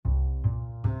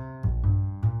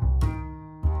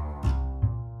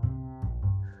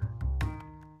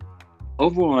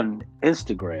Over on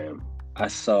Instagram, I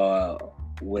saw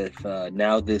with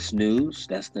Now This News,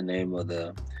 that's the name of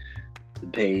the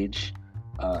page.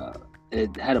 Uh,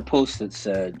 it had a post that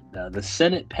said the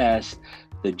Senate passed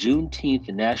the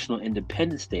Juneteenth National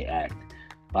Independence Day Act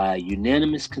by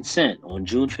unanimous consent on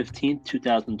June 15th,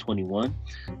 2021.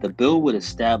 The bill would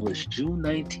establish June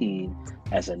 19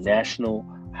 as a national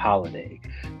holiday.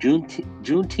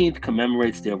 Juneteenth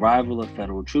commemorates the arrival of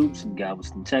federal troops in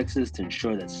Galveston, Texas, to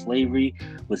ensure that slavery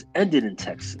was ended in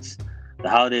Texas. The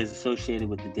holiday is associated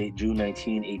with the date June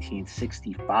 19,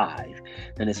 1865,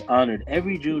 and is honored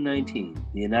every June 19.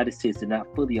 The United States did not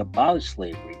fully abolish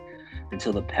slavery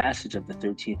until the passage of the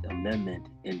 13th Amendment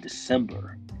in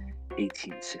December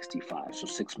 1865, so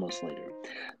 6 months later.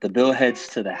 The bill heads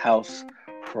to the House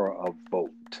for a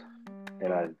vote.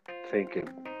 And I think a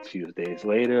few days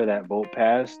later, that vote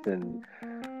passed, and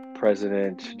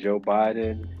President Joe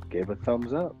Biden gave a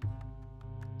thumbs up.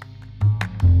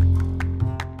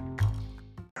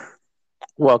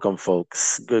 Welcome,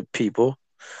 folks, good people,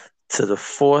 to the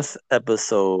fourth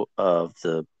episode of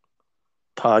the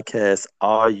podcast.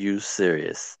 Are You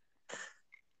Serious?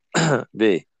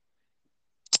 B.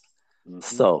 Mm-hmm.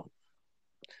 So,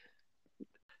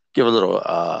 give a little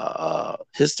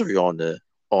history on the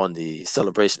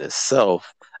celebration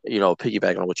itself.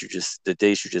 Piggyback on the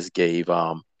dates you just gave.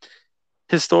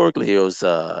 Historically, it was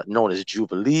known as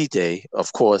Jubilee Day,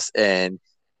 of course, and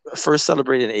first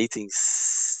celebrated in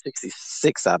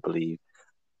 1866, I believe.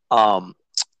 Um,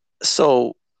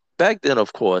 so back then,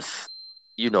 of course,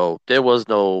 there was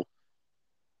no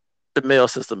the mail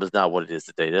system is not what it is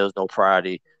today. There's no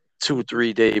priority 2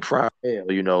 3 day prior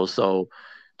mail, so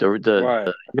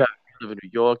Right. you live in New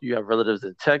York, you have relatives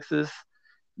in Texas,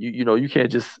 you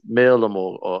can't just mail them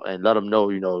or and let them know,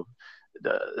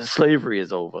 the slavery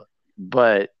is over.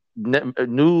 But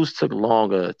news took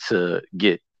longer to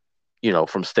get,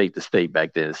 from state to state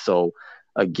back then. So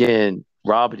again,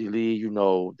 Robert E. Lee,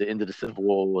 the end of the Civil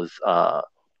War was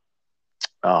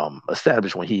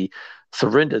established when he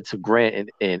surrendered to Grant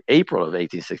in April of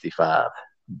 1865.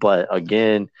 But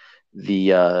again,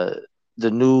 the uh,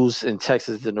 the news in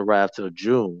Texas didn't arrive till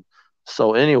June.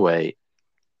 So anyway,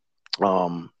 in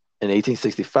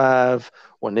 1865,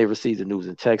 when they received the news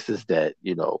in Texas that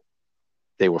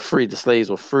they were free, the slaves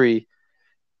were free.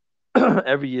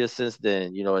 Every year since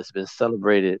then, it's been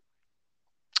celebrated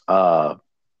uh,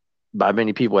 by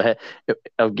many people.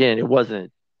 Again, it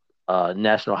wasn't a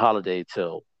national holiday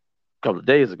till couple of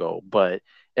days ago, but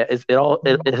it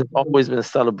has always been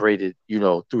celebrated,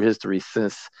 through history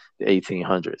since the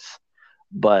 1800s.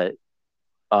 But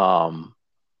um,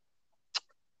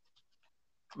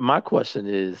 my question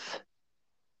is,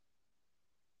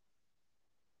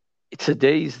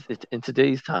 today's in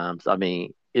today's times, I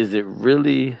mean, is it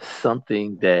really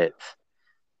something that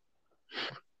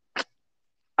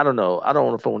I don't know? I don't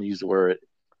know if I want to use the word,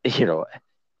 you know,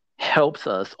 helps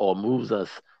us or moves us,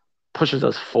 pushes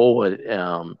us forward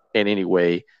in any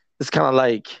way. It's kind of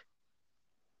like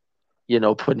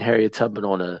putting Harriet Tubman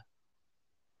on a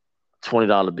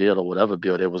 $20 bill or whatever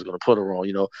bill they was going to put her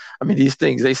on. I mean, these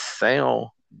things, they sound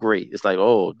great. It's like,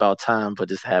 oh, about time for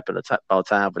this to happen, about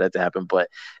time for that to happen. But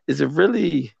is it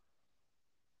really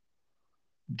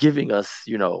giving us,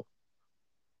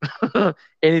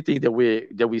 anything that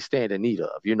we stand in need of?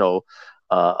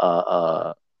 Uh, uh,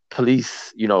 uh,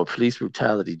 police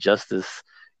brutality, justice,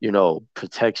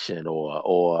 protection,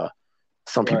 or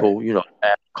some Right. people,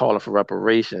 calling for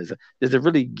reparations. Is it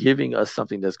really giving us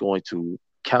something that's going to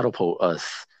catapult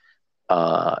us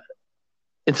uh,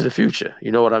 into the future?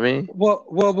 You know what I mean?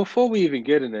 Well, before we even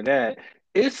get into that,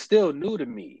 it's still new to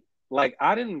me. Like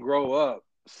I didn't grow up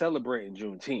celebrating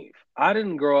Juneteenth. I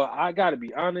didn't grow up. I got to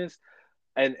be honest.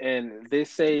 And they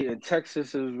say in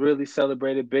Texas it was really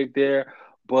celebrated big there,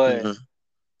 but Hmm.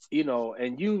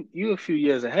 and you a few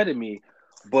years ahead of me,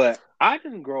 but I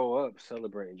didn't grow up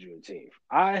celebrating Juneteenth.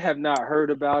 I have not heard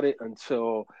about it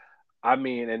until I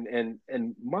mean,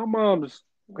 and my mom's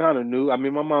kind of new. I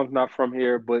mean, my mom's not from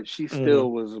here, but she Hmm.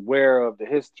 still was aware of the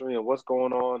history and what's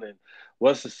going on and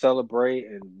what's to celebrate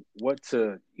and what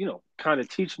to, kind of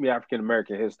teach me African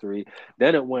American history.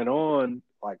 Then it went on,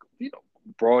 like,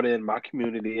 brought in my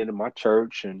community into my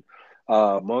church and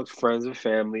amongst friends and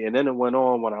family. And then it went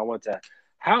on when I went to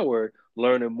Howard,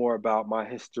 learning more about my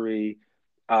history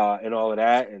and all of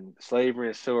that and slavery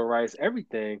and civil rights,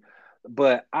 everything.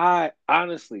 But I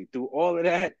honestly, through all of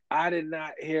that, I did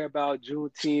not hear about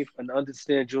Juneteenth and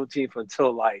understand Juneteenth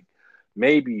until like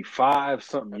maybe five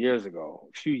something years ago,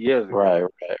 a few years Right, ago.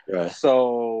 right, right.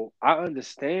 So I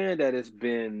understand that it's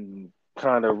been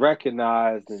kind of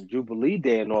recognized in Jubilee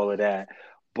Day and all of that,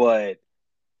 but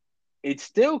it's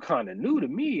still kind of new to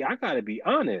me. I gotta be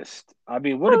honest. I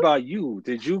mean, what about you?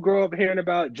 Did you grow up hearing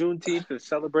about Juneteenth and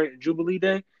celebrating Jubilee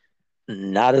Day?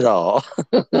 Not at all.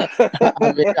 I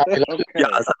mean, let's just be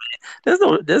Okay. honest. I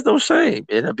mean, there's no shame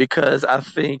in it because I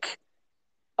think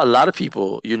a lot of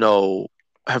people,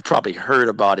 have probably heard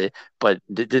about it, but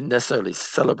didn't necessarily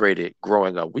celebrate it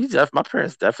growing up. My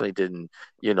parents definitely didn't,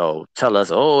 tell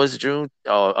us, oh, it's June.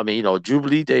 I mean,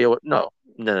 Jubilee Day. Or no,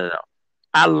 no, no, no.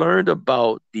 I learned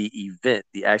about the event,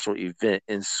 the actual event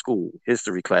in school,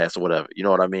 history class or whatever. You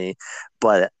know what I mean?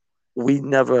 But we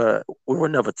were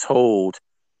never told,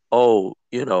 oh,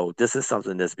 this is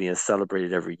something that's being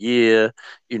celebrated every year.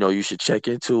 You should check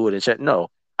into it and check. No,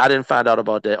 I didn't find out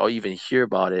about that or even hear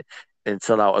about it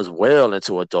until I was well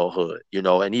into adulthood,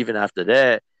 and even after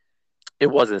that, it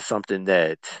wasn't something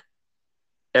that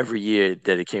every year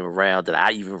that it came around that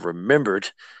I even remembered,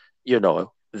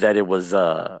 that it was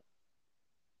a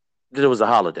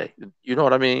holiday. You know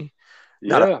what I mean?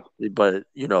 Not a Yeah. holiday, but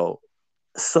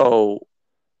so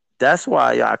that's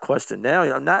why I question now.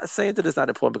 I'm not saying that it's not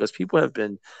important because people have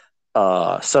been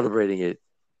celebrating it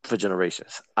for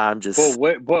generations. I'm But just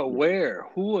where? But where?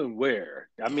 Who and where?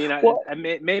 I mean, well, I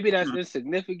mean, maybe that's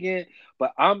insignificant,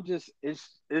 but I'm just it's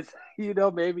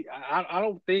maybe I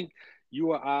don't think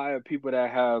you or I are people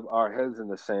that have our heads in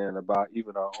the sand about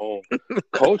even our own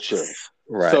culture.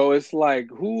 right, So it's like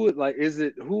who like is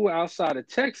it who outside of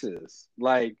Texas?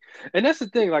 Like, and that's the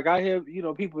thing. Like I hear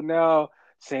people now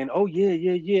saying, "Oh yeah,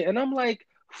 yeah, yeah," and I'm like,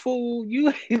 "Fool,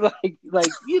 you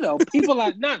like people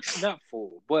like not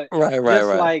fool, but right, right, just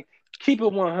right, like." Keep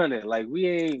it 100. Like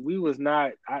we was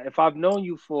not. If I've known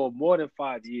you for more than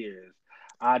 5 years,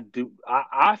 I do.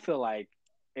 I feel like,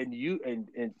 and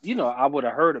I would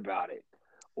have heard about it,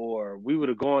 or we would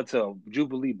have gone to a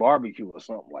Jubilee barbecue or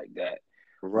something like that,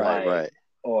 right, like right,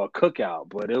 or a cookout.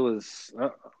 But it was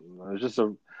just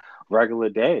a regular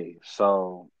day.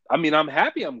 So I mean, I'm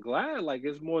happy. I'm glad. Like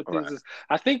there's more things. right,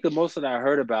 I think the most that I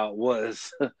heard about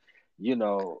was, you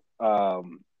know,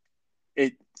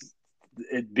 it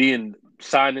it being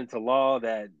signed into law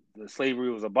that the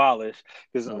slavery was abolished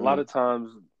because a lot hmm of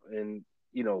times and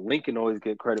Lincoln always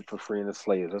get credit for freeing the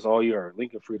slaves. That's all you heard.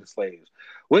 Lincoln freed the slaves,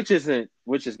 which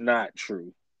is not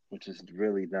true, which is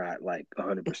really not like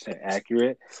 100%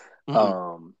 accurate. hmm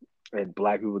um and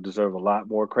black people deserve a lot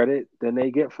more credit than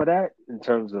they get for that in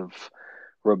terms of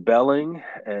rebelling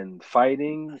and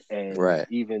fighting and right,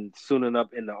 even suiting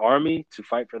up in the army to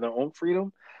fight for their own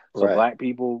freedom. So right, black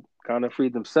people kind of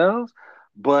freed themselves.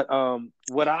 But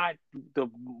the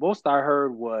most I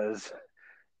heard was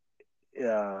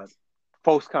uh,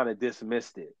 folks kind of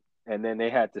dismissed it, and then they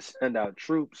had to send out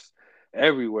troops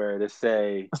everywhere to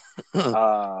say,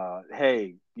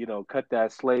 "Hey, cut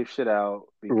that slave shit out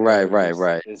right, because right, it's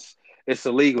right. it's it's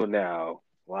illegal now."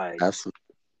 Like Absolutely,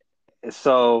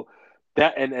 so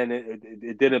that and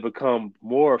it didn't become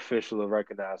more official and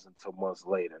recognized until months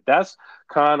later. That's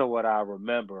kind of what I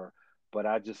remember, but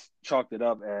I just chalked it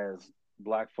up as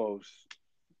black folks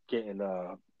getting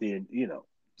the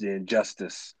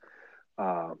injustice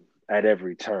um, at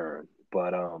every turn.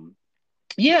 But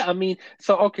yeah, I mean,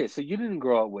 so okay, so you didn't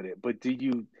grow up with it, but do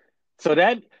you? So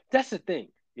that's the thing.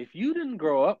 If you didn't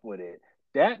grow up with it,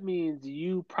 that means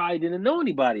you probably didn't know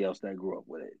anybody else that grew up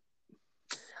with it.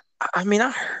 I mean,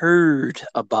 I heard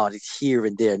about it here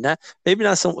and there. Not maybe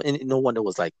not someone, no one that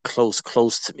was like close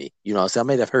to me. So I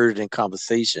may have heard it in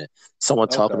conversation, someone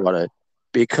talking Okay. about it,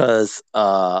 because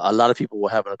a lot of people were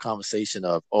having a conversation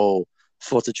of, oh,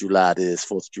 Fourth of July this,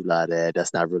 Fourth of July that.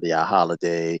 That's not really our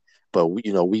holiday, but we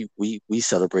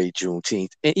celebrate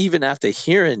Juneteenth. And even after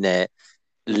hearing that,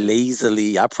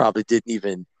 lazily, I probably didn't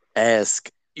even ask.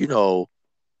 You know,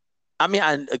 I mean,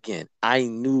 I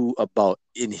knew about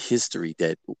in history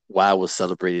that why it was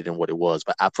celebrated and what it was,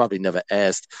 but I probably never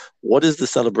asked, what is the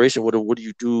celebration? What do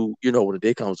you do? When the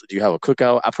day comes, do you have a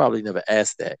cookout? I probably never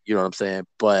asked that. You know what I'm saying?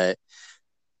 But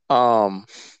um,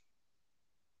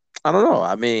 I don't know.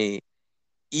 I mean,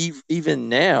 even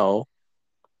now,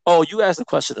 oh, you asked a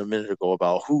question a minute ago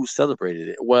about who celebrated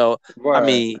it. Well, I Right.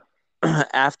 mean,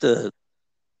 after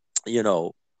you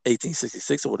know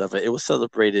 1866 or whatever, it was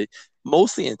celebrated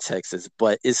mostly in Texas,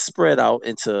 but it spread out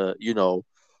into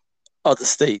other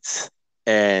states,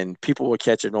 and people were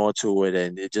catching on to it,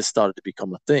 and it just started to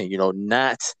become a thing.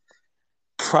 Not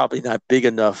probably not big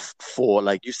enough for,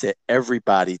 like you said,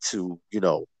 everybody to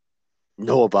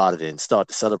know about it and start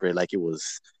to celebrate like it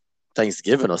was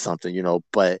Thanksgiving or something.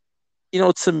 But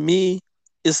to me,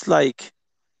 it's like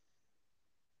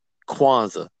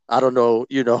Kwanzaa. I don't know.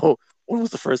 When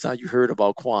was the first time you heard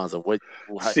about Kwanzaa?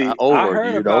 How See, old were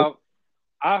you?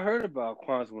 I heard about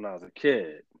Kwanzaa when I was a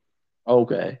kid.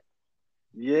 Okay.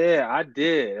 Yeah, I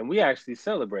did, and we actually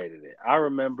celebrated it. I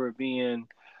remember being,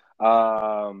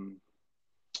 um,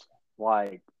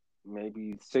 like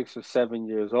maybe 6 or 7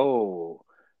 years old,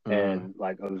 Mm, and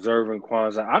like observing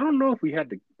Kwanzaa. I don't know if we had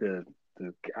the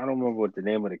I don't remember what the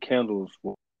name of the candles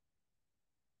were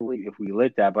if we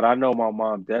lit that, but I know my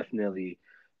mom definitely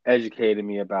educated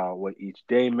me about what each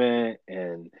day meant,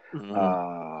 and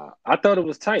mm, I thought it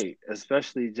was tight,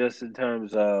 especially just in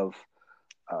terms of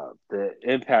the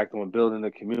impact on building the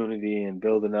community and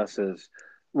building us as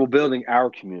well, building our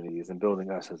communities and building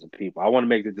us as a people. I want to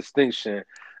make the distinction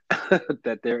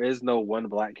that there is no one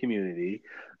black community,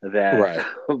 that right,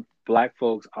 black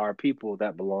folks are people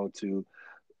that belong to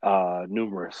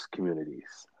numerous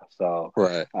communities. So,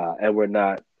 right. and we're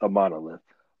not a monolith.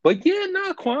 But yeah,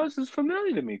 no, Kwanzaa is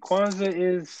familiar to me. Kwanzaa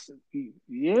is,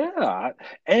 yeah.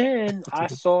 And I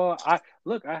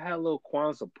look, I had little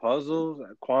Kwanzaa puzzles,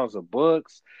 Kwanzaa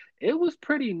books. It was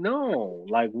pretty known.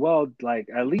 Like, well, like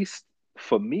at least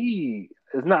for me,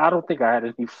 it's not. I don't think I had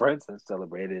any friends that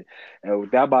celebrated, and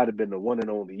that might have been the one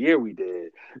and only year we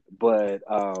did. But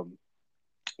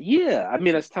yeah, I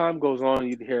mean, as time goes on,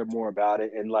 you'd hear more about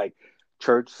it, and like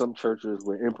some churches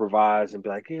would improvise and be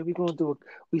like, "Yeah, we're gonna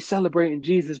we celebrating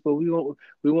Jesus, but we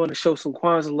want to show some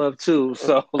Kwanzaa love too."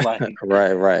 So like,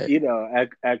 Right, right.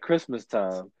 at Christmas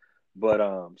time. But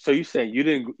so you saying you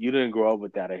didn't grow up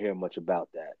with that or hear much about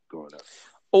that growing up?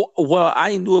 Oh, well,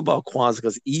 I knew about Kwanzaa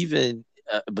because even,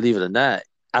 believe it or not,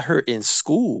 I heard in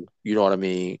school, you know what I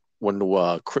mean, when the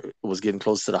was getting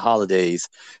close to the holidays,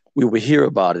 we would hear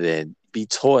about it and be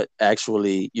taught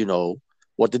actually,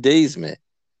 what the days meant,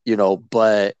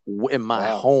 but in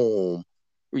my Wow. home,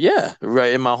 yeah,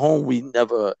 right. In my home,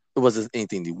 it wasn't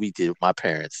anything that we did with my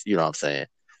parents, you know what I'm saying?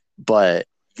 But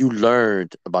you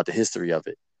learned about the history of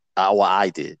it. Well, I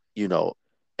did,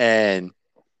 and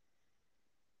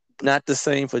not the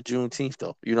same for Juneteenth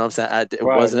though. You know what I'm saying? It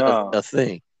Right. wasn't No. a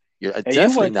thing. Yeah, And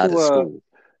definitely not at school.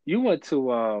 you went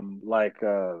to like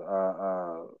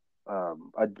a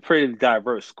pretty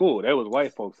diverse school. There was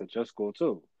white folks at your school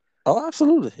too. Oh,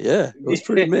 absolutely. Yeah, it was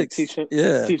pretty Yeah, mixed.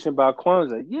 Yeah. teaching about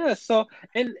Kwanzaa. Yeah, so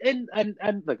and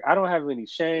look, I don't have any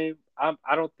shame.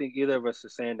 I don't think either of us are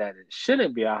saying that it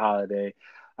shouldn't be a holiday.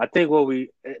 I think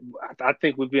I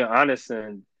think we're being honest,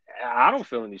 and I don't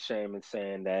feel any shame in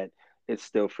saying that it's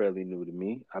still fairly new to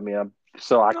me. I mean, I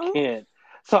No. can't.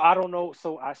 So I don't know.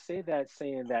 So I say that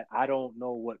saying that I don't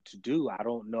know what to do. I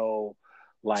don't know,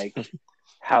 like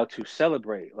how to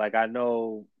celebrate. Like I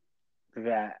know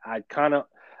that I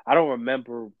don't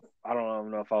remember. I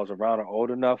don't know if I was around or old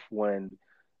enough when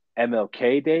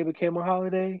MLK Day became a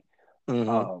holiday.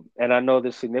 Hmm. And I know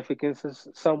the significance is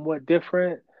somewhat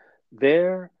different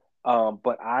there.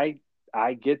 But I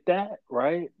get that,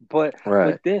 right? But Right.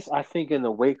 with this, I think in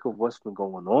the wake of what's been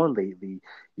going on lately,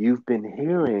 we've been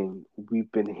hearing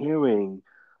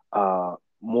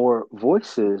more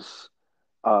voices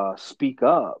speak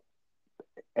up,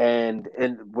 and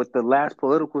with the last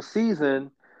political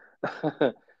season,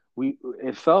 we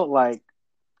it felt like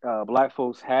black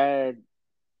folks had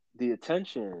the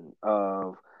attention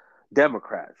of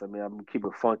Democrats. I mean, I'm gonna keep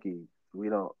it funky. We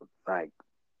don't like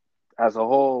as a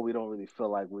whole. We don't really feel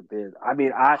like we did. I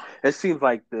mean, I it seems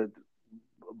like the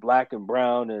black and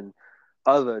brown and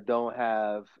other don't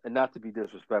have, and not to be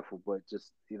disrespectful, but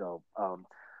just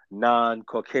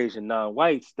non-Caucasian,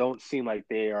 non-whites don't seem like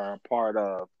they are a part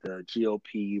of the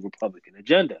GOP Republican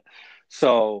agenda.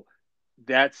 So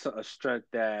that's a strength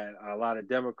that a lot of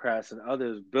Democrats and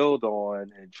others build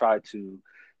on and try to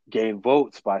gain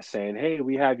votes by saying, "Hey,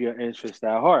 we have your interest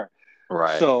at heart."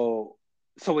 Right. So,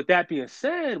 so with that being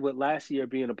said, with last year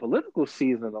being a political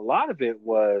season, a lot of it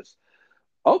was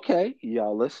okay.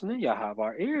 Y'all listening? Y'all have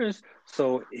our ears.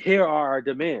 So here are our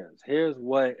demands. Here's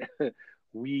what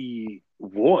we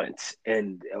want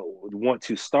and want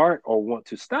to start or want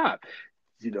to stop.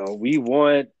 We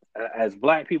want as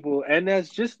black people and as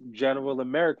just general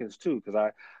Americans too,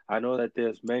 because I know that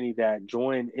there's many that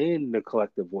join in the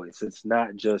collective voice. It's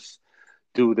not just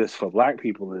do this for black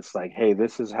people. It's like, hey,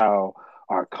 this is how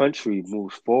our country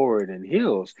moves forward and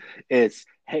heals. It's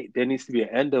hey, there needs to be an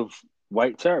end of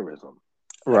white terrorism.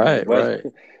 I mean, Right. whether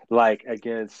Right. like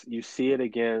against you see it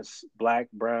against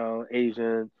black, brown,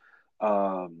 Asian,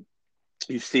 um,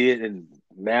 you see it in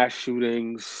mass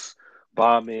shootings,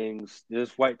 bombings.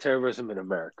 There's white terrorism in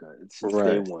America. It's since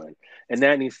day Right. one, and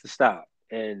that needs to stop.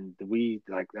 And we,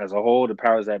 like as a whole, the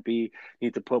powers that be,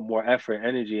 need to put more effort, and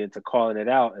energy into calling it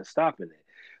out and stopping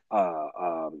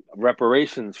it.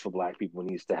 Reparations for Black people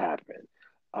needs to happen.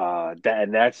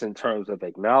 That's in terms of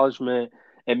acknowledgement.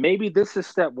 And maybe this is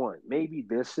step one. Maybe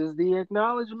this is the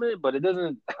acknowledgement, but it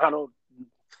doesn't. I don't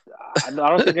I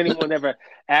don't think anyone ever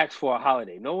asked for a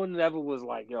holiday. No one ever was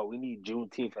like, "Yo, we need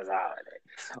Juneteenth as a holiday."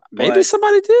 Maybe But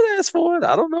somebody did ask for it.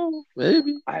 I don't know.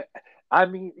 Maybe. I, I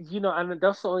mean, and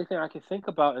that's the only thing I can think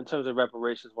about in terms of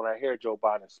reparations when I hear Joe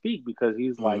Biden speak, because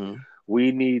he's like, Hmm.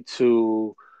 we need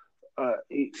to,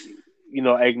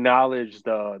 acknowledge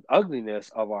the ugliness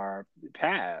of our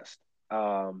past,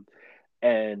 um,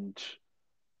 and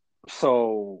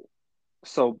so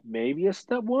maybe it's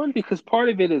step one, because part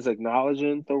of it is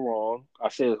acknowledging the wrong. I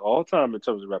say this all the time in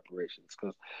terms of reparations,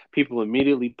 because people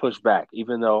immediately push back,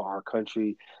 even though our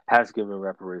country has given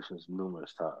reparations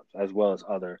numerous times, as well as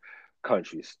other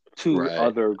countries, to Right.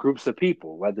 other groups of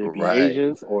people, whether it be Right.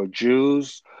 Asians or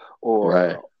Jews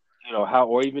Right. or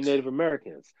or even Native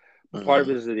Americans. But part of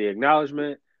it Hmm. is the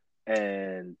acknowledgement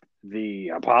and the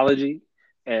apology,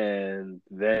 and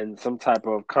then some type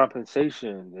of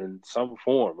compensation in some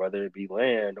form, whether it be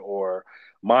land or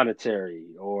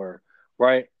monetary or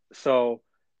right. So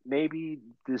maybe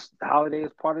this holiday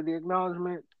is part of the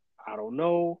acknowledgement. I don't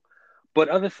know. But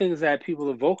other things that people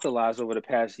have vocalized over the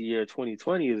past year,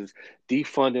 2020, is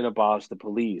defund and abolish the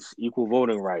police, equal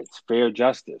voting rights, fair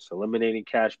justice, eliminating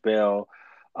cash bail,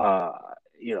 uh,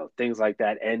 things like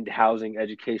that, end housing,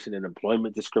 education, and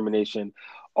employment discrimination.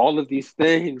 All of these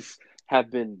things have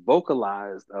been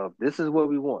vocalized of, this is what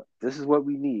we want, this is what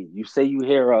we need. You say you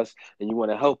hear us and you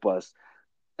want to help us,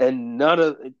 and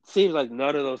it seems like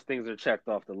none of those things are checked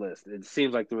off the list. It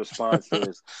seems like the response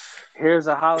is, here's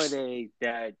a holiday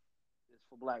that is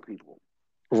for black people,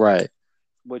 Right.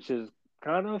 which is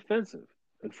kind of offensive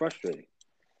and frustrating.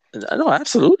 No,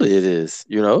 absolutely it is,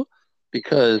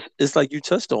 because it's like you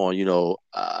touched on,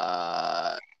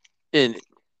 and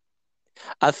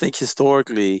I think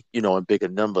historically, in bigger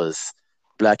numbers,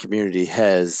 black community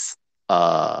has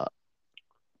uh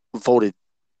voted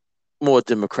more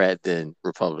Democrat than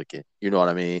Republican. You know what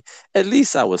I mean? At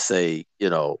least I would say,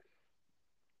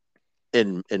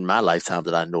 in my lifetime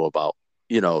that I know about,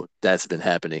 that's been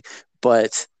happening.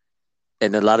 But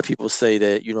and a lot of people say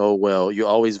that, well, you're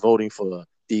always voting for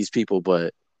these people,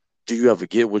 but do you ever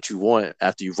get what you want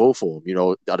after you vote for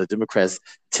them? Are the Democrats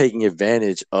taking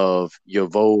advantage of your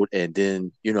vote and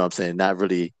then, what I'm saying, not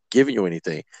really giving you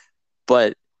anything?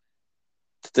 But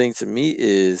the thing to me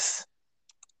is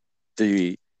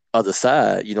the other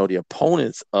side, the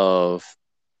opponents of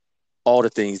all the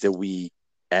things that we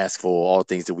ask for, all the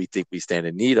things that we think we stand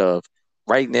in need of,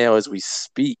 right now as we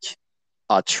speak,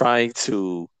 are trying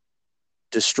to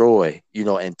destroy,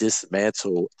 and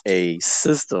dismantle a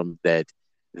system that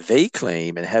they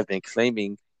claim and have been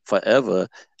claiming forever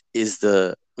is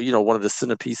one of the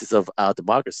centerpieces of our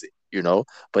democracy.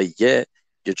 But yet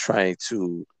you're trying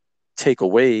to take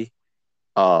away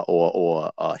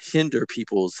or hinder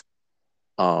people's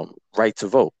right to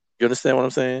vote. You understand what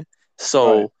I'm saying? Right.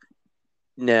 So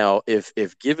now, if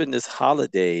given this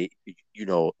holiday,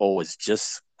 oh, it's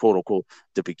just quote unquote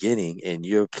the beginning, and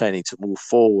you're planning to move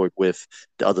forward with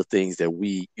the other things that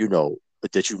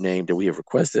that you named that we have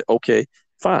requested, okay,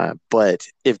 fine. But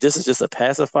if this is just a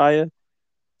pacifier,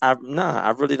 I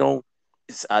really don't.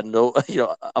 I know,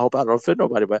 I hope I don't offend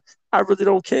nobody, but I really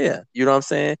don't care. You know what I'm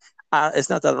saying? It's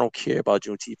not that I don't care about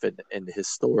Juneteenth and the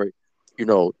historic,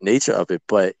 nature of it,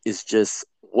 but it's just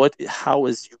how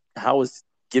is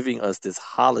giving us this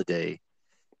holiday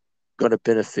going to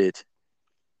benefit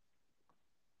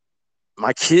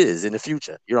my kids in the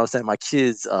future? You know what I'm saying? My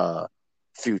kids'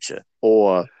 future,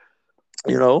 or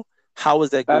you know, how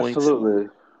is that going to, Absolutely.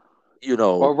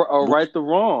 Or move? right the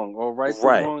wrong, or right the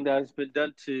Right, wrong that has been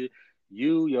done to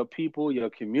you, your people, your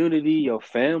community, your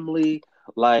family.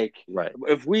 Like, right,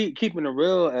 if we keeping it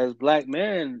real as black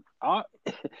men,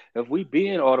 if we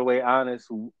being all the way honest,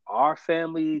 our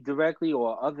family directly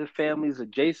or other families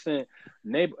adjacent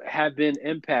neighbor have been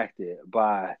impacted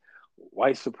by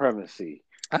white supremacy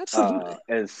absolutely.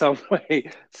 in some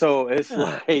way. So it's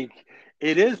Yeah. like,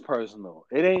 it is personal.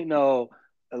 It ain't no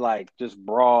like just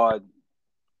broad,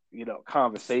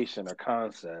 conversation or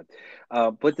concept.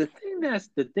 But the thing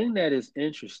that is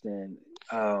interesting,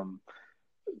 um,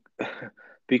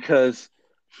 because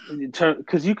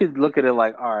because you could look at it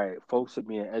like, all right, folks are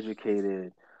being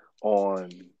educated on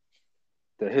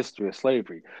the history of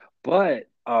slavery, but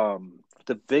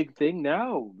the big thing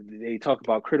now, they talk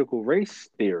about critical race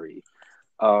theory.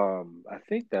 I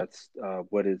think that's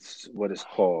what it's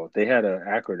called. They had an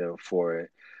acronym for it.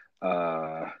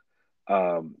 Uh,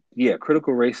 yeah,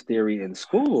 critical race theory in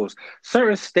schools.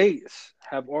 Certain states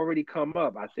have already come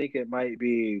up. I think it might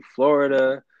be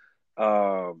Florida,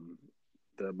 um,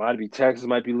 might be Texas,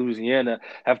 might be Louisiana,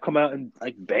 have come out and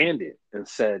like banned it and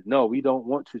said, no, we don't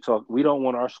want to talk. We don't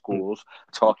want our schools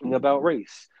talking about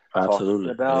race, talking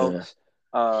Absolutely. about Yeah.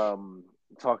 um,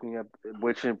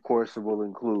 which of course will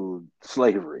include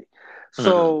slavery. Mhm.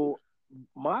 So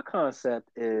my concept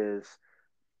is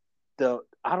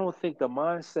I don't think the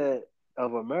mindset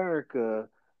of America,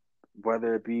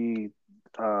 whether it be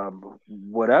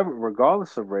whatever,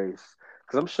 regardless of race,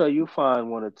 because I'm sure you find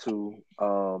one or two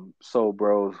soul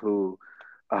bros who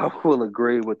will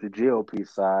agree with the GOP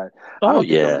side. I Oh don't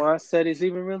think the yeah. mindset is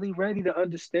even really ready to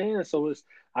understand. So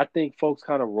I think folks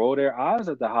kind of roll their eyes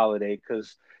at the holiday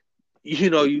because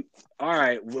you all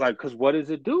right, like, because what does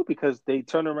it do? Because they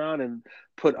turn around and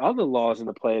put other laws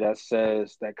into play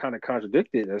that kind of contradict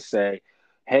it and say,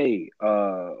 hey,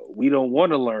 we don't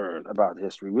want to learn about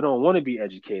history, we don't want to be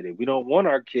educated, we don't want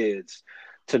our kids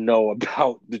to know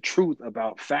about the truth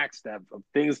about facts that of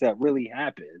things that really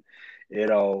happen.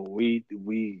 We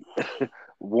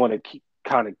want to keep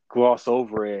kind of gloss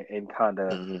over it and kind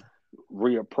of Mhm.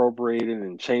 reappropriate it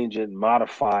and change it and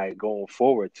modify it going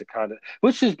forward to kind of,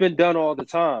 which has been done all the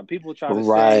time. People try to say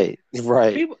Right.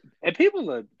 Right.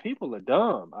 people are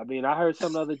dumb. I mean, I heard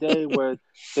some the other day where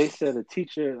they said a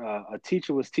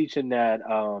teacher was teaching that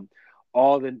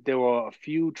there were a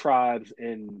few tribes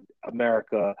in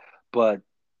America, but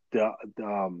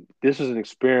this was an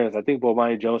experience. I think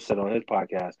Bob Jones said on his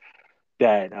podcast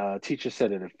that teacher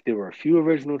said that if there were a few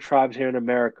original tribes here in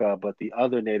America, but the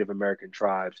other Native American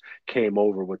tribes came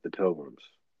over with the Pilgrims.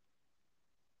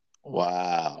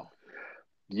 Wow.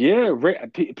 Yeah,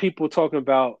 people talking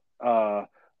about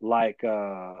like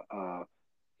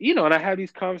and I have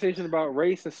these conversations about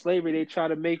race and slavery. They try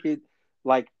to make it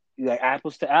like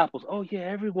apples to apples. Oh yeah,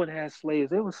 everyone has slaves.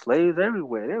 There were slaves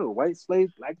everywhere. There were white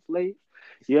slaves, black slaves.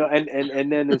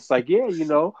 And then it's like, yeah,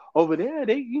 over there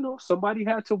somebody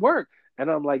had to work. And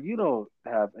I'm like, you don't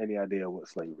have any idea what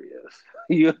slavery is.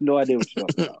 You have no idea what you're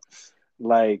talking about.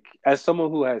 Like, as someone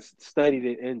who has studied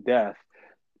it in depth,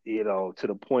 to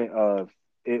the point of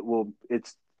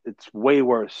it's way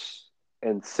worse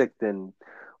and sick than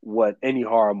what any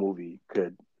horror movie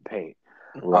could paint.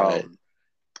 Right. Um,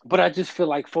 but I just feel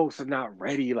like folks are not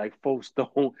ready. Like, folks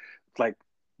don't like,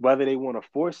 whether they want to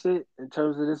force it in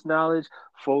terms of this knowledge.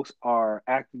 Folks are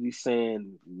actively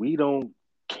saying we don't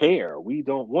care. We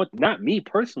don't want. Not me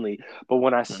personally, but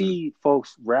when I Mhm. see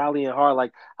folks rallying hard,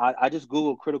 like I just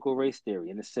googled critical race theory,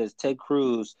 and it says Ted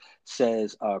Cruz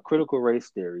says critical race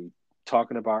theory,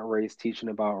 talking about race, teaching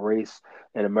about race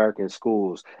in American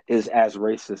schools, is as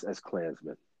racist as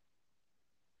Klansmen.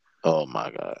 Oh my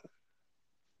God.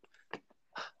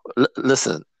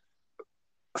 Listen.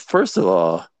 First of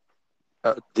all,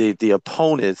 the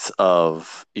opponents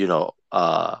of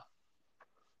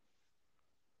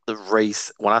the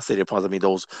race. When I say the opponents, I mean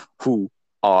those who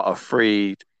are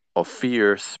afraid or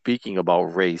fear speaking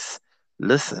about race.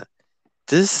 Listen,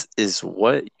 this is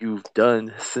what you've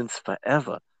done since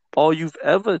forever. All you've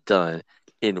ever done,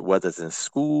 in whether it's in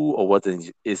school or whether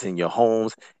it's in your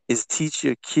homes, is teach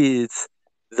your kids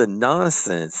the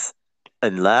nonsense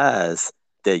and lies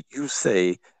that you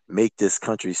say make this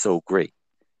country so great.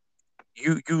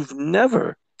 You've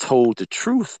never told the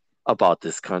truth about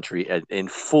this country in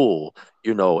full,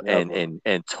 Never.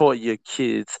 and taught your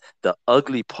kids the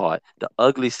ugly part, the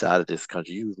ugly side of this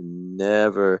country. You've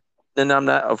never. And I'm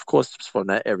not, of course, for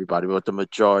not everybody, but the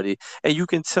majority. And you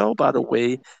can tell by the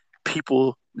way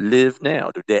people live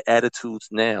now, their attitudes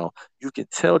now. You can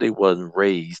tell they wasn't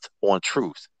raised on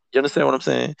truth. You understand what I'm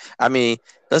saying? I mean,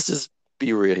 let's just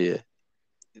be real here.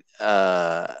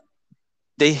 Uh,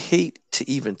 they hate to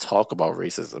even talk about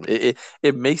racism.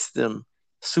 It makes them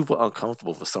super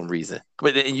uncomfortable for some reason.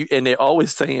 But they're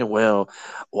always saying, "Well,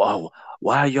 wow,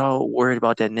 why are y'all worried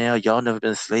about that now? Y'all never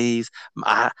been slaves.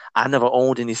 I never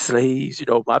owned any slaves.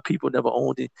 My people never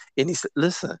owned any.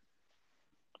 Listen,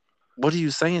 what are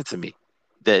you saying to me?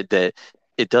 That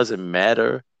it doesn't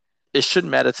matter. It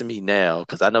shouldn't matter to me now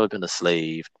because I never been a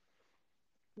slave.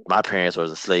 My parents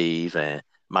was a slave, and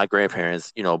my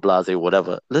grandparents, blase,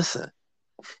 whatever. Listen,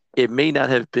 it may not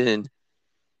have been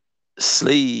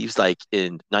slaves like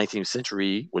in 19th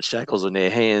century with shackles on their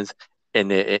hands and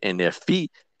their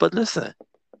feet. But listen,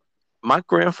 my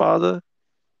grandfather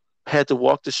had to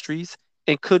walk the streets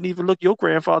and couldn't even look your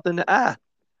grandfather in the eye.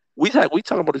 We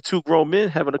talking about the two grown men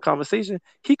having a conversation.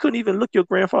 He couldn't even look your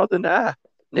grandfather in the eye.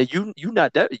 Now you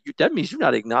not that means you're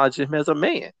not acknowledging him as a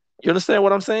man. You understand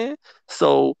what I'm saying?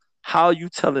 So how you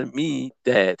telling me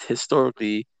that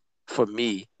historically for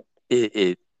me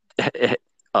it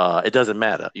it doesn't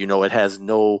matter. It has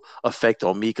no effect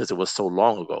on me because it was so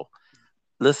long ago.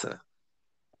 Listen,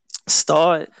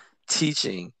 start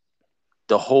teaching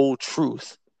the whole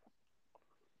truth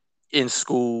in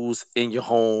schools, in your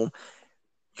home.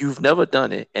 You've never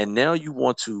done it, and now you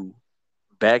want to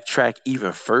backtrack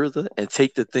even further and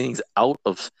take the things out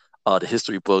of the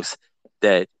history books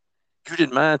that you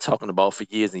didn't mind talking about for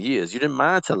years and years. You didn't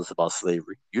mind telling us about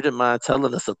slavery. You didn't mind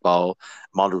telling us about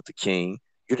Martin Luther King.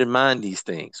 You didn't mind these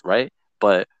things, right?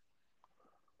 But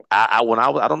I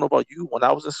don't know about you, when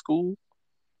I was in school,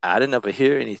 I didn't ever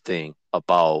hear anything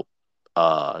about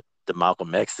the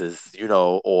Malcolm X's,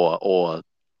 or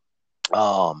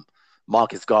um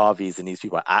Marcus Garvey's and these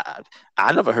people. I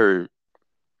never heard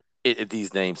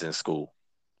these names in school,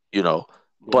 you know.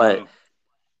 But Wow.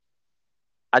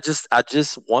 I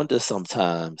just wonder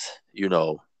sometimes,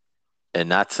 and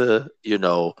not to,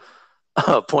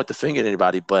 point the finger at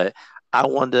anybody, but I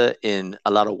wonder in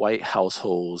a lot of white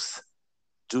households,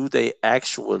 do they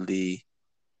actually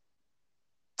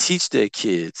teach their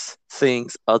kids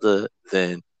things other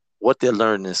than what they're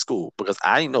learning in school? Because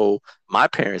I know my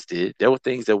parents did. There were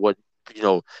things that you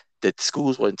know, that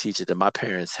schools wasn't teaching that my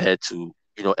parents had to,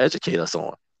 educate us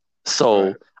on. So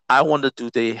Right. I wonder, do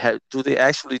they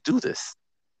actually do this?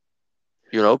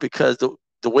 Because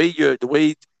the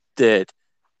way that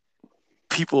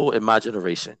people in my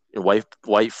generation and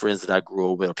white friends that I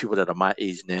grew up with, or people that are my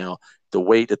age now,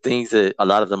 the things that a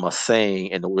lot of them are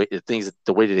saying, and the way that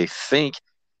they think,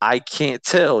 I can't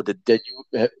tell that you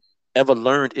have ever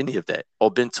learned any of that or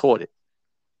been taught it.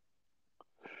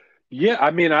 Yeah,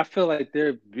 I mean, I feel like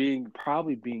they're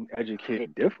probably being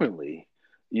educated differently,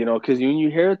 because when you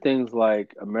hear things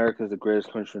like America's the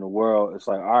greatest country in the world, it's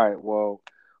like, all right, well,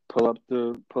 pull up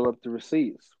the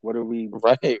receipts. What are we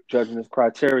Right, judging this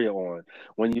criteria on?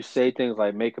 When you say things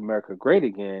like "Make America Great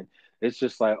Again," it's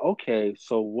just like, okay,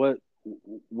 so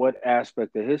what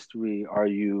aspect of history are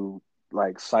you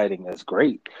like citing as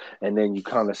great? And then you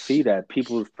kind of see that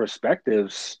people's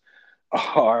perspectives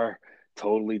are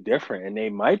totally different, and they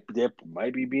might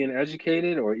be being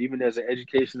educated, or even there's an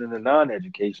education and a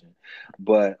non-education,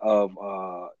 but of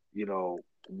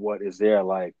what is there,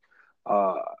 like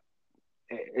uh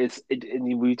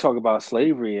and we talk about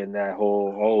slavery and that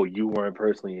whole, oh, you weren't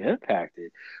personally impacted.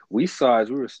 We saw, as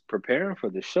we were preparing for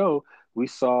the show, we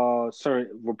saw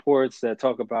certain reports that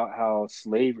talk about how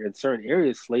slavery in certain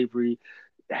areas, slavery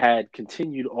had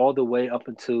continued all the way up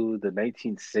until the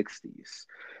 1960s.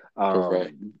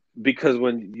 correct. Because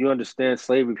when you understand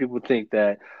slavery, people think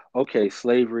that, okay,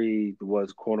 slavery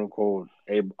was quote unquote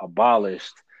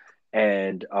abolished,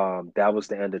 and that was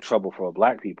the end of trouble for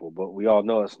black people. But we all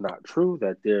know it's not true.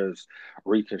 That there's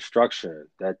reconstruction,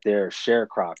 that there's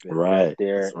sharecropping, that Right,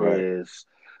 there that's right. is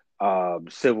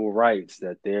civil rights,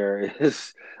 that there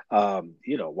is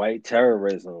white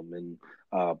terrorism,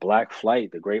 and black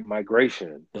flight, the Great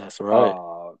Migration, That's right.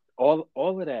 all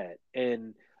of that,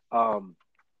 and um,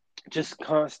 just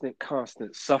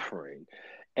constant suffering.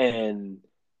 And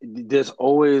there's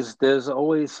always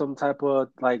some type of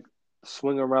like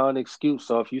swing around excuse.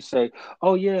 So if you say,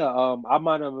 oh yeah, I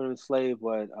might have been enslaved,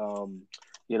 but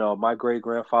my great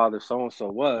grandfather so and so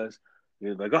was,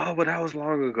 you're like, oh, but that was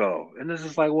long ago. And it's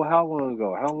just like, well, how long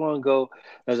ago? How long ago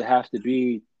does it have to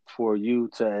be for you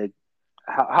to,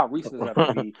 how recent does it have to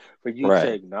be for you to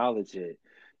Right. acknowledge it?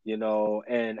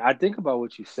 And I think about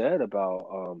what you said about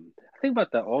I think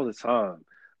about that all the time,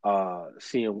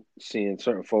 seeing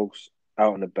certain folks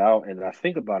out and about, and I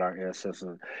think about our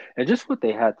ancestors and just what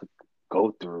they had to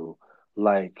go through.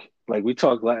 Like we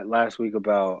talked last week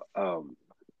about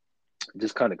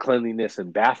just kind of cleanliness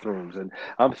and bathrooms. And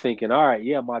I'm thinking, all right,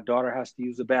 yeah, my daughter has to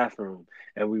use the bathroom,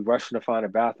 and we rushing to find a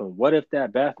bathroom. What if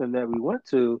that bathroom that we went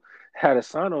to had a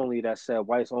sign only that said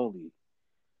whites only?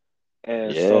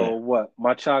 And so Yeah. what?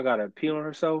 My child got to pee on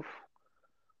herself.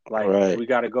 Like Right. we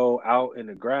got to go out in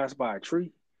the grass by a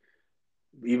tree,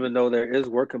 even though there is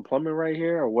working plumbing right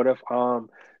here. Or what if I'm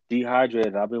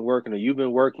dehydrated? I've been working, or you've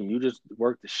been working. You just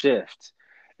worked the shift,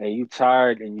 and you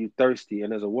tired and you thirsty,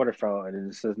 and there's a water fountain,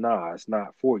 and it says, "Nah, it's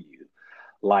not for you."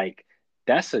 Like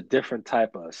that's a different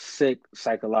type of sick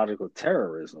psychological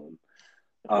terrorism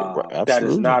that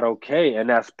is Absolutely. not okay, and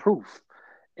that's proof.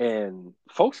 And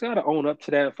folks got to own up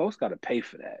to that. Folks got to pay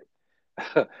for that.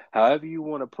 However you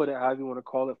want to put it, however you want to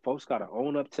call it, folks got to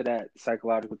own up to that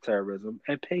psychological terrorism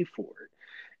and pay for it.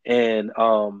 And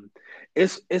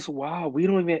it's wild. We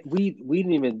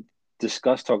didn't even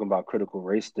discuss talking about critical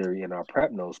race theory in our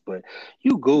prep notes, but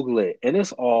you Google it and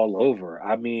it's all over.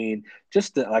 I mean,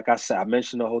 like I said, I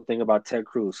mentioned the whole thing about Ted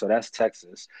Cruz, so that's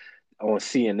Texas on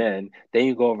CNN. Then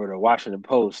you go over to Washington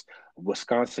Post.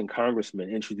 Wisconsin congressman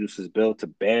introduces bill to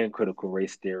ban critical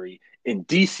race theory in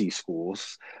DC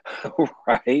schools.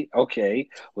 Right? Okay,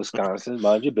 Wisconsin,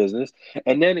 mind your business.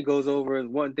 And then it goes over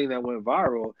one thing that went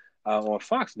viral on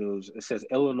Fox News. It says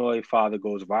Illinois father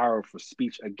goes viral for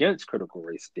speech against critical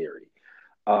race theory.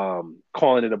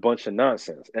 calling it a bunch of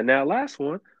nonsense. And that last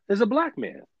one is a black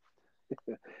man.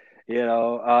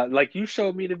 Like you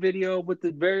showed me the video with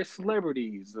the various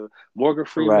celebrities, Morgan Right.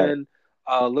 Freeman,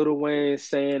 Lil Wayne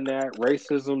saying that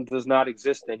racism does not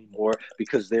exist anymore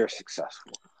because they're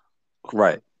successful.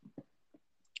 Right.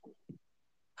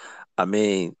 I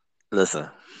mean, listen,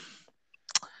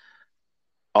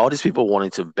 all these people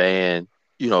wanting to ban,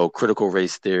 critical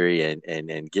race theory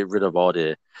and get rid of all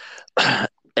the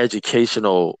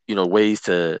educational, ways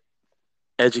to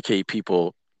educate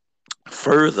people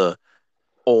further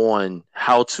on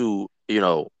how to,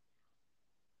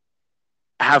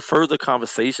 have further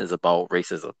conversations about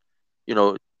racism.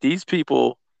 These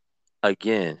people,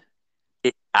 again,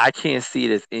 I can't see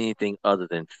it as anything other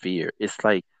than fear. It's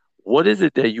like, what is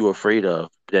it that you're afraid of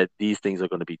that these things are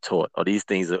going to be taught or these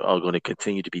things are going to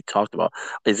continue to be talked about?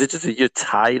 Is it just that you're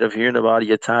tired of hearing about it?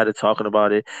 You're tired of talking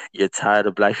about it? You're tired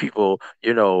of black people,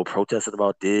 protesting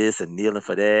about this and kneeling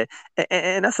for that?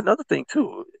 And that's another thing,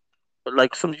 too.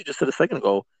 Like some you just said a second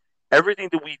ago, everything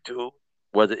that we do,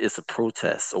 whether it's a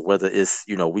protest or whether it's,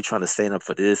 we trying to stand up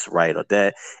for this right or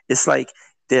that, it's like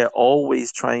they're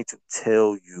always trying to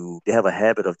tell you, they have a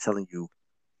habit of telling you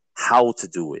how to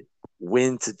do it,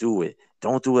 when to do it.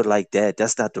 Don't do it like that.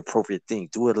 That's not the appropriate thing.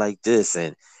 Do it like this.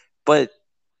 But,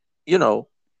 you know,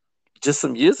 just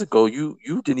some years ago, you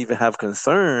didn't even have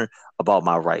concern about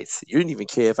my rights. You didn't even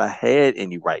care if I had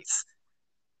any rights.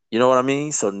 You know what I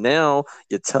mean? So now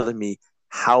you're telling me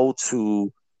how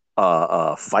to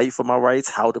fight for my rights,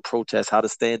 how to protest, how to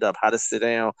stand up, how to sit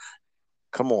down.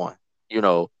 Come on, you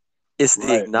know, it's the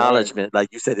Right, right. acknowledgement. Like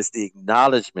you said, it's the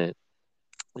acknowledgement.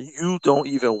 You don't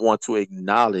even want to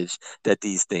acknowledge that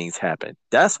these things happen.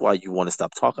 That's why you want to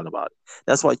stop talking about it.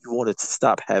 That's why you wanted to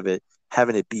stop having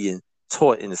it being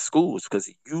taught in the schools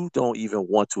because you don't even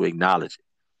want to acknowledge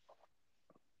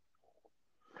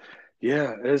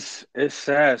Yeah, it's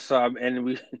sad. So and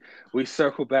we we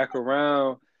circle back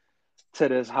around to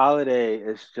this holiday.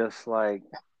 It's just like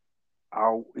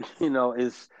our,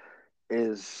 is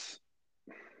is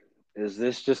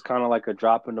this just kind of like a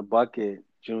drop in the bucket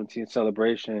Juneteenth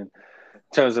celebration in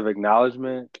terms of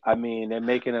acknowledgement? I mean, they're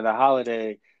making it a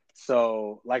holiday,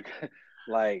 so like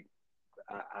like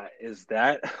is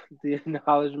that the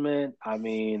acknowledgement? I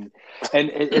mean,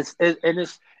 and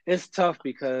it's tough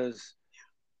because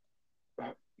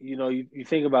you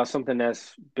think about something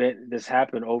that's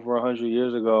happened over 100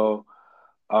 years ago,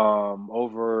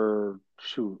 over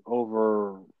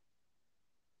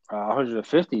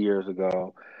 150 years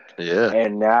ago, it. Yeah,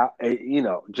 and now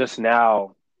just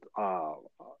now, uh,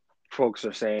 folks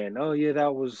are saying, "Oh yeah,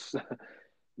 that was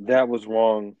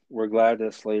wrong. We're glad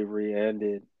that slavery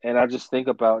ended." And I just think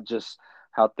about just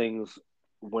how things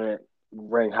went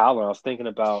rang hollow. I was thinking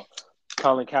about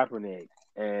Colin Kaepernick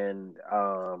and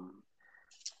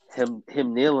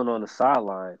him kneeling on the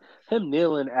sideline, him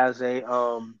kneeling as a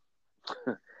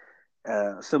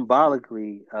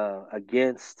symbolically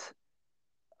against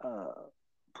uh,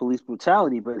 police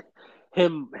brutality, but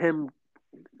him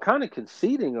kind of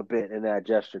conceding a bit in that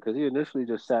gesture because he initially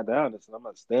just sat down and said, "I'm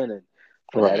not standing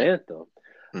for that right. anthem."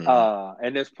 Hmm.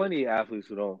 And there's plenty of athletes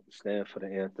who don't stand for the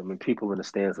anthem, and people in the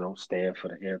stands who don't stand for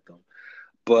the anthem.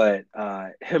 But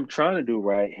him trying to do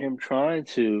right, him trying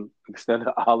to extend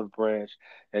an olive branch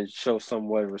and show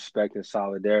somewhat respect and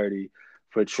solidarity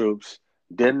for troops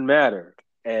didn't matter,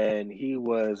 and he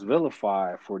was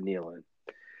vilified for kneeling,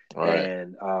 Right.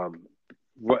 and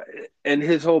and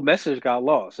his whole message got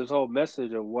lost. His whole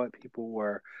message of what people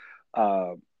were,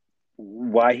 uh,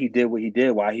 why he did what he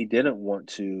did, why he didn't want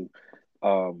to.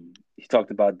 He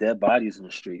talked about dead bodies in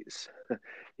the streets,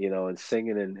 and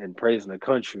singing and praising the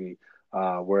country,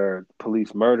 where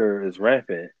police murder is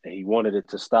rampant, and he wanted it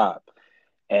to stop.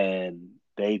 And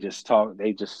they just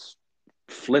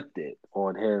flipped it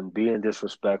on him being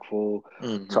disrespectful to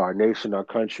Hmm. our nation, our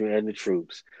country, and the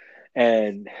troops.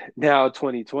 And now,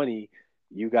 2020,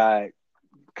 you got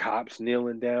cops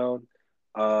kneeling down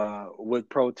with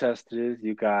protesters.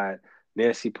 You got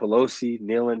Nancy Pelosi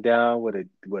kneeling down with a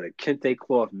kente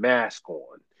cloth mask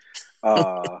on,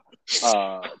 uh,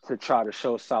 to try to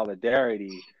show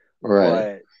solidarity. Right.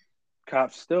 But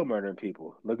cops still murdering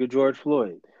people. Look at George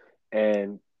Floyd,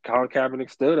 and Colin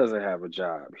Kaepernick still doesn't have a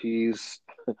job. He's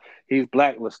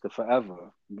blacklisted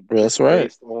forever, That's right.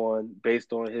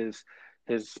 based on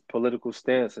his political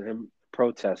stance and him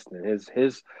protesting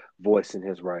his voice and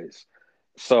his rights.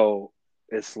 So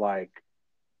it's like,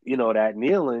 that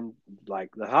kneeling,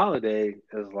 like the holiday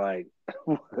is like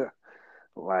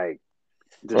like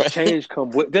Right.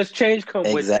 does change come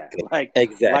with that. Exactly.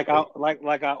 Exactly.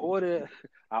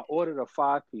 I ordered a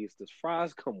 5 piece. Does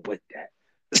fries come with that?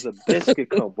 Does a biscuit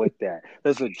come with that?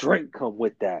 Does a drink come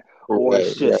with that? Or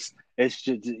Right, right, it's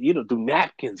just do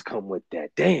napkins come with that?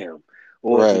 Damn.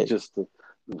 Or is it right. just the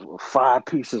five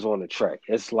pieces on the tray?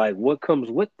 It's like what comes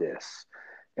with this?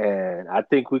 And I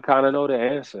think we kind of know the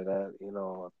answer. That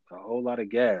a whole lot of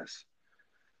gas.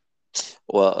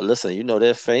 Well, listen,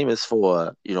 they're famous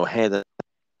for, handing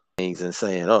things and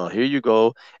saying, "Oh, here you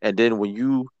go." And then when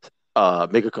you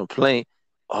make a complaint,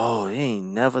 "Oh, they ain't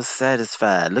never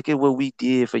satisfied. Look at what we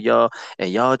did for y'all,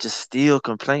 and y'all just still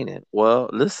complaining." Well,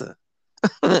 listen,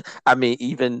 I mean,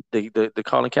 even the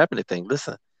Colin Kaepernick thing.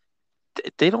 Listen,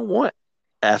 they don't want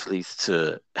athletes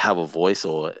to have a voice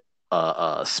or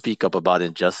speak up about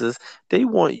injustice. They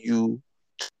want you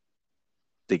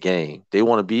the game. They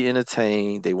want to be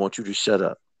entertained. They want you to shut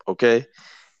up. Okay,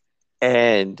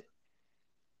 and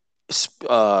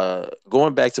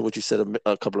going back to what you said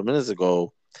a couple of minutes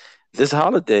ago, this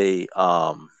holiday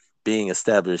being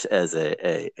established as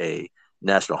a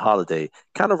national holiday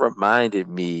kind of reminded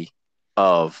me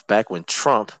of back when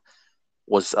Trump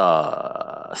was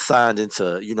signed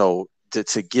into,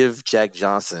 to give Jack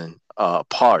Johnson a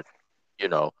pardon, you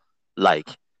know, like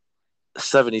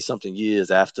 70 something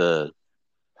years after,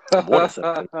 more than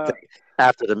 70,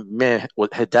 after the man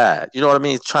had died. You know what I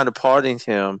mean? Trying to pardon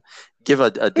him, give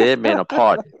a dead man a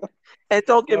pardon. And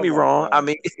don't get Oh me my wrong. I god.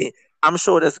 mean, I'm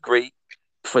sure that's great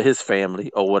for his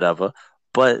family or whatever.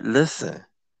 But listen,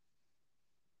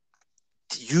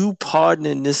 you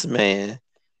pardoning this man,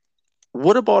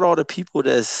 what about all the people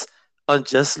that's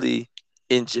unjustly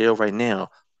in jail right now,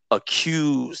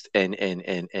 accused and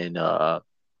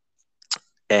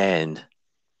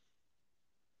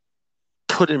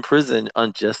put in prison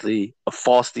unjustly,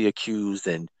 falsely accused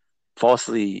and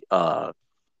falsely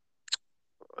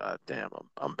damn,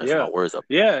 I'm messing my Yeah. words up.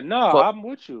 Yeah, no, But I'm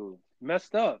with you.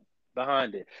 Messed up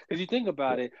behind it. Because you think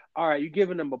about it, all right, you're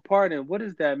giving them a pardon. What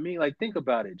does that mean? Like, think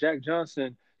about it. Jack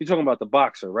Johnson, you're talking about the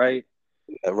boxer, right?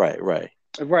 right, right.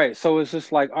 Right. So it's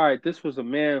just like, all right, this was a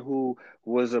man who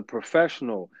was a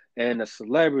professional and a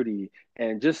celebrity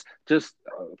and just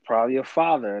probably a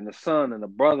father and a son and a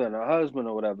brother and a husband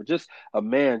or whatever. Just a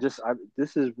man. This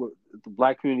is what the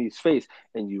black community's face.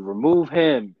 And you remove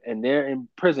him and they're in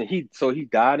prison. He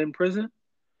died in prison.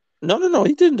 No, no, no.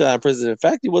 He didn't die in prison. In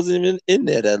fact, he wasn't even in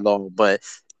there that long. But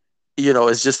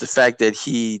it's just the fact that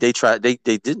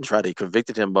they didn't try, they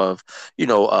convicted him of,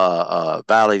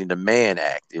 violating the Mann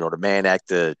Act, the Mann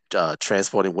Act,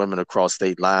 transporting women across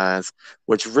state lines,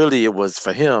 which really it was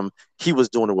for him, he was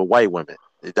doing it with white women.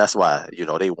 That's why,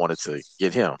 they wanted to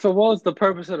get him. So what was the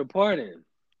purpose of the pardon?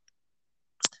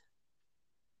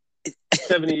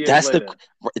 70 years That's the later.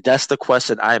 that's the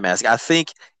question I'm asking. I think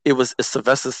it was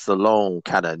Sylvester Stallone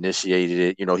kind of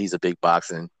initiated it. He's a big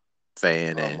boxing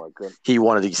fan, Oh and my goodness. he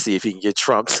wanted to see if he can get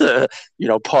Trump to,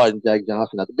 pardon Jack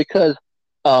Johnson because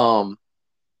um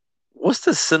what's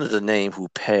the senator name who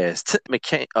passed?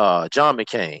 McCain, John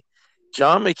McCain.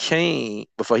 John McCain,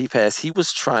 before he passed, he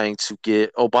was trying to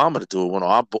get Obama to do it when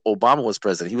Obama was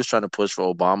president. He was trying to push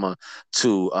for Obama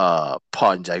to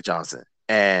pardon Jack Johnson.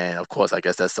 And of course, I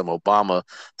guess that's some Obama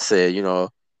said, he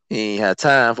ain't had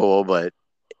time for, but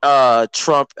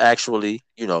Trump actually,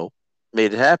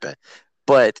 made it happen.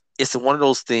 But it's one of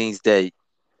those things that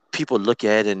people look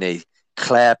at and they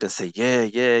clap and say, yeah,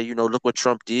 yeah, look what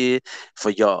Trump did for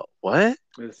y'all. What?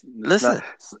 It's not. Listen,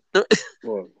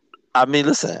 Well, I mean,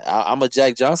 listen, I'm a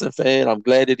Jack Johnson fan. I'm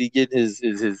glad that he getting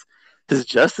his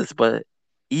justice, but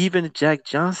even Jack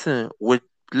Johnson would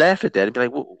laugh at that and be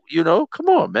like, well, come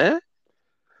on, man.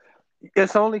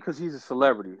 it's only because he's a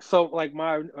celebrity. So, like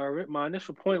my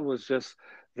initial point was just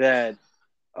that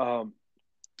um,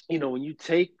 when you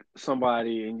take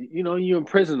somebody and you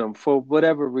imprison them for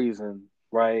whatever reason,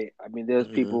 right? I mean, there's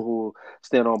Hmm. people who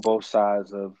stand on both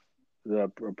sides of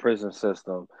the prison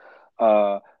system.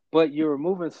 Uh, but you're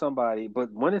removing somebody.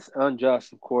 But when it's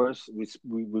unjust, of course,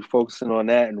 we're focusing on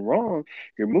that and wrong.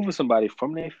 You're removing somebody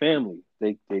from their family.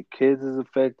 Their kids is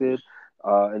affected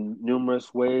in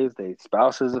numerous ways. Their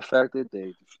spouse is affected.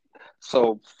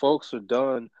 So folks are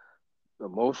done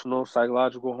emotional,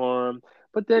 psychological harm.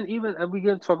 But then even and we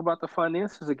get to talk about the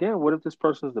finances again. What if this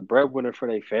person is the breadwinner for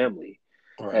their family?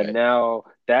 And Right. now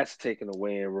that's taken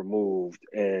away and removed,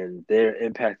 and they're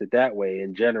impacted that way,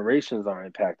 and generations are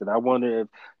impacted. I wonder if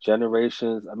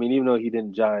generations, I mean, even though he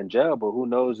didn't die in jail, but who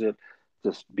knows if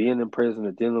just being in prison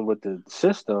and dealing with the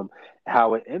system,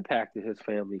 how it impacted his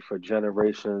family for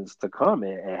generations to come.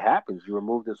 And it happens. You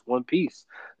remove this one piece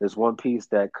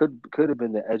that could have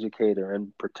been the educator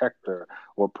and protector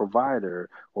or provider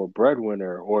or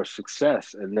breadwinner or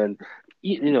success. And then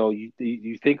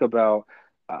you think about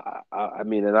I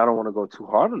mean, and I don't want to go too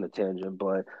hard on the tangent,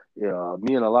 but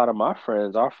me and a lot of my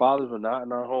friends, our fathers were not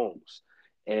in our homes,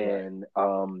 Right. and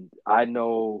I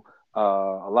know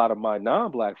a lot of my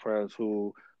non-black friends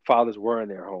who fathers were in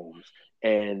their homes,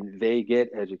 and they get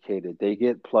educated, they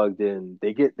get plugged in,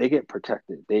 they get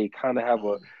protected, they kind of have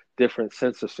a Mhm. different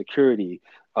sense of security,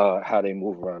 how they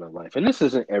move around in life. And this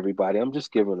isn't everybody. I'm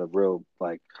just giving a real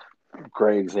like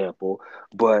great example.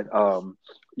 But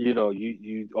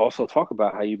you also talk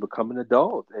about how you become an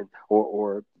adult, and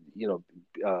or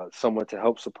someone to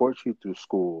help support you through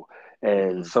school,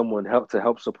 and Mhm. someone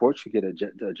help support you get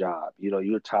a job.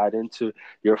 You're tied into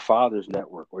your father's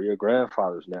network or your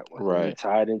grandfather's network, and you're Right.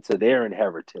 tied into their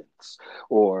inheritance,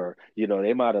 or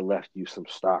they might have left you some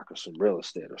stock or some real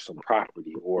estate or some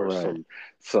property or Right.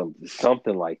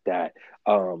 something like that.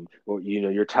 Or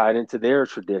you're tied into their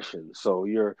tradition, so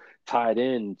you're tied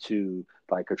into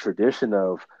like a tradition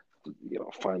of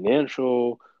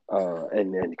financial,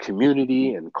 and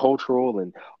community and cultural,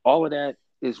 and all of that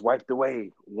is wiped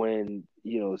away when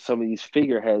some of these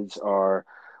figureheads are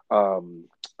um,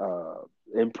 uh,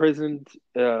 imprisoned,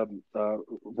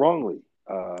 wrongly.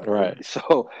 And Right.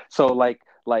 so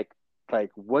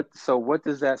what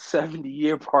does that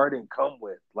 70-year pardon come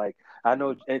with? Like, I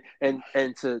know,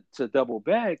 and to double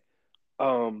back,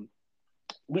 um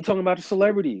we talking about a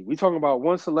celebrity. We talking about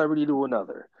one celebrity to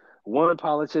another, one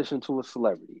politician to a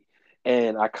celebrity.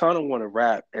 And I kind of want to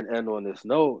wrap and end on this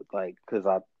note, like, because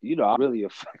I really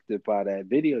affected by that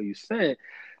video you sent.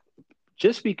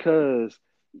 Just because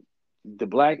the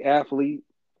black athlete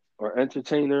or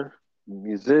entertainer,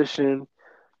 musician,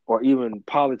 or even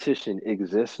politician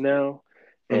exists now,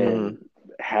 Mhm. and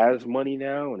has money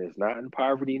now, and is not in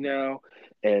poverty now,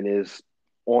 and is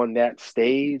on that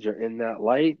stage or in that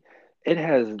light, it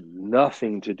has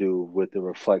nothing to do with the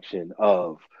reflection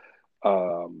of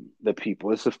the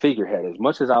people. It's a figurehead. As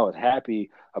much as I was happy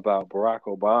about Barack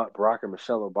and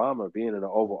Michelle Obama being in the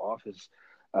Oval Office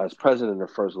as president and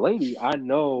first lady, I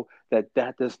know that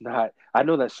does not. I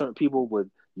know that certain people would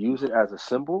use it as a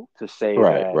symbol to say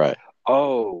Right. that, Right.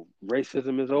 oh,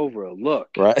 racism is over. Look,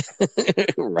 Right.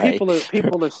 Right.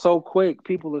 people are so quick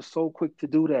to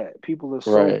do that. People are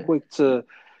so Right. quick to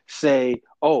say,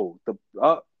 oh, to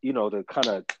kind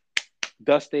of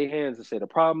dust their hands and say the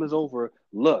problem is over.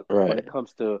 Look, when it Right.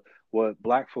 comes to what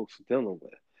black folks are dealing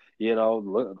with,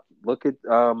 look at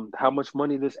how much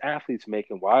money this athlete's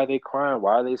making. Why are they crying?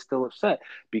 Why are they still upset?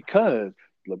 Because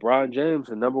LeBron James,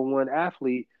 the number one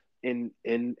athlete in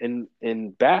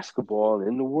basketball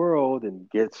in the world, and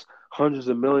gets hundreds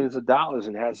of millions of dollars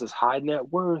and has this high net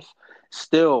worth,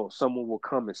 still someone will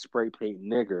come and spray paint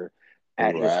nigger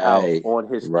at his house, Right. on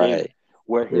his gate, Right.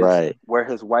 where Right.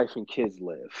 his wife and kids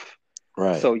live.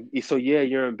 Right. So yeah,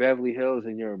 you're in Beverly Hills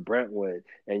and you're in Brentwood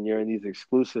and you're in these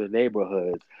exclusive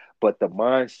neighborhoods, but the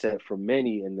mindset for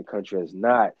many in the country has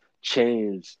not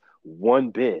changed one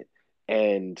bit.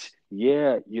 And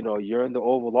yeah, you're in the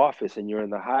Oval Office and you're in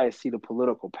the highest seat of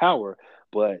political power,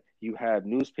 but you have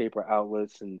newspaper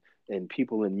outlets and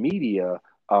people in media,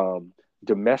 um,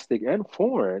 domestic and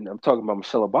foreign. I'm talking about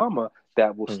Michelle Obama,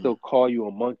 that will Mhm. still call you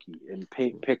a monkey and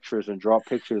paint pictures and draw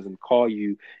pictures and call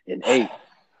you an ape.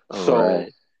 All So,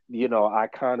 right. I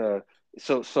kind of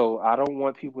so I don't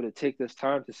want people to take this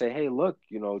time to say, "Hey, look,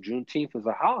 Juneteenth is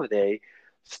a holiday.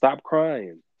 Stop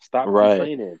crying. Stop Right.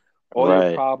 complaining. All your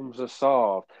Right. problems are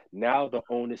solved. Now the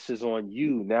onus is on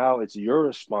you. Now it's your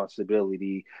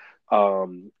responsibility,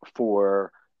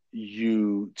 for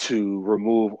you to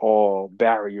remove all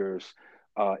barriers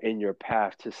in your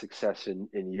path to success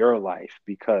in your life,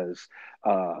 because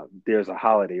there's a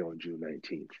holiday on June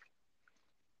 19th."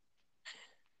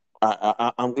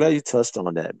 I'm glad you touched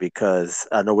on that because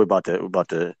I know we're about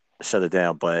to shut it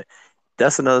down, but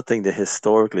that's another thing that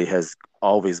historically has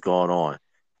always gone on.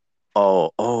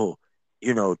 Oh,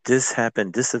 this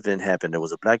happened, this event happened. There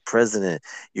was a black president.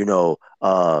 You know,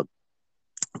 uh,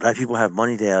 black people have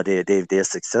money there. They're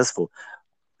successful.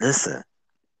 Listen,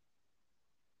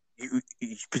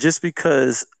 just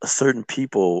because a certain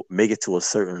people make it to a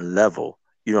certain level,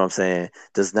 you know what I'm saying,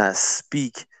 does not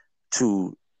speak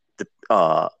to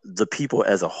the people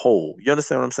as a whole. You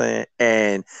understand what I'm saying?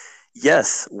 And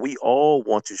yes, we all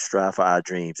want to strive for our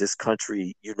dreams. This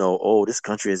country, this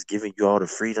country is giving you all the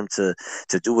freedom to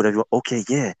do whatever Okay,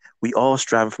 yeah, we all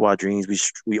striving for our dreams.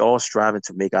 We all striving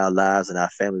to make our lives and our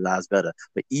family lives better.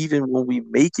 But even when we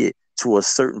make it to a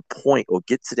certain point or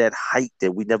get to that height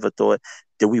that we never thought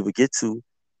that we would get to,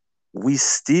 we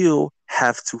still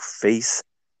have to face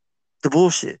the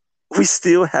bullshit. We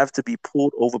still have to be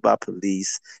pulled over by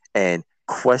police and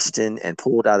questioned and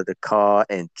pulled out of the car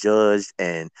and judged.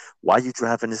 And why you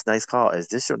driving this nice car? Is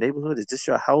this your neighborhood? Is this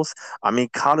your house? I mean,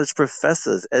 college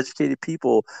professors, educated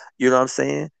people, you know what I'm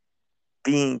saying?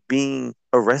 Being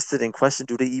arrested and questioned.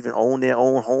 Do they even own their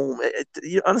own home?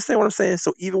 You understand what I'm saying?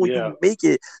 So even when Yeah. you make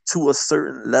it to a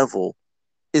certain level,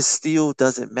 it still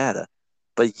doesn't matter.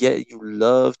 But yet you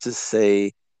love to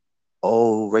say,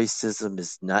 oh, racism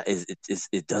is not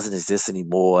it doesn't exist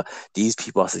anymore. These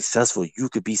people are successful. You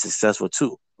could be successful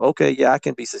too. Okay, yeah, I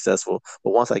can be successful.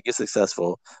 But once I get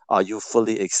successful, are you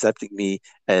fully accepting me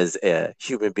as a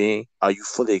human being? Are you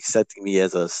fully accepting me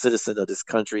as a citizen of this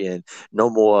country and no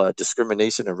more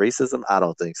discrimination and racism? I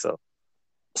don't think so.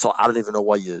 So I don't even know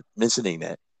why you're mentioning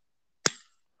that.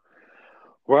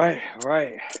 Right,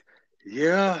 right.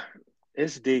 Yeah,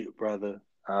 it's deep, brother.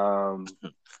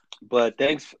 But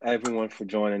thanks everyone for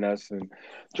joining us and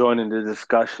joining the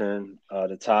discussion.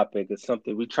 The topic is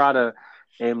something we try to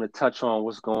aim to touch on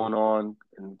what's going on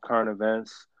in current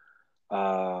events,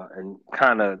 and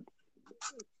kind of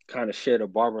share the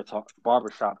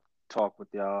barbershop talk with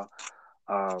y'all,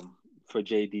 for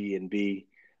JD&B.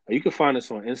 You can find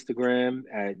us on Instagram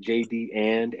at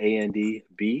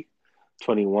JD&B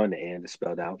 21. The and is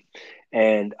spelled out,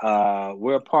 and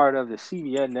we're a part of the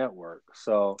CVN network.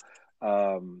 So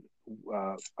our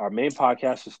main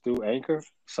podcast is through Anchor,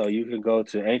 so you can go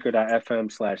to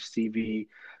anchor.fm/CV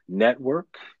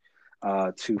network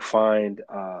to find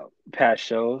past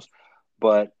shows.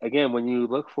 But again, when you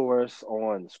look for us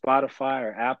on Spotify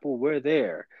or Apple, we're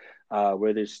there.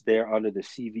 Where there's there under the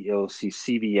CVLC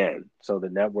CVN. So the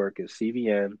network is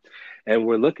CVN, and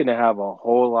we're looking to have a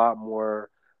whole lot more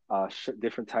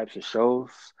different types of shows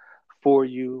for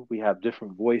you. We have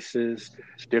different voices,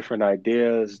 different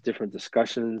ideas, different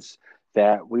discussions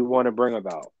that we want to bring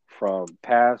about from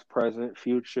past, present,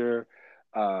 future,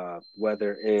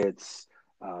 whether it's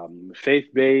faith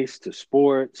based to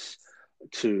sports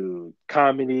to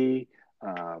comedy.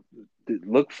 Uh,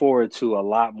 Look forward to a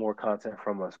lot more content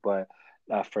from us. But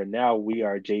for now, we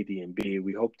are JD&B.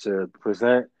 We hope to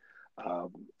present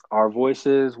our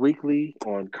voices weekly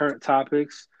on current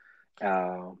topics.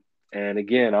 Uh, and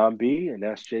again, I'm B, and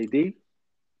that's JD.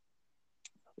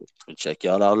 Check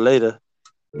y'all out later.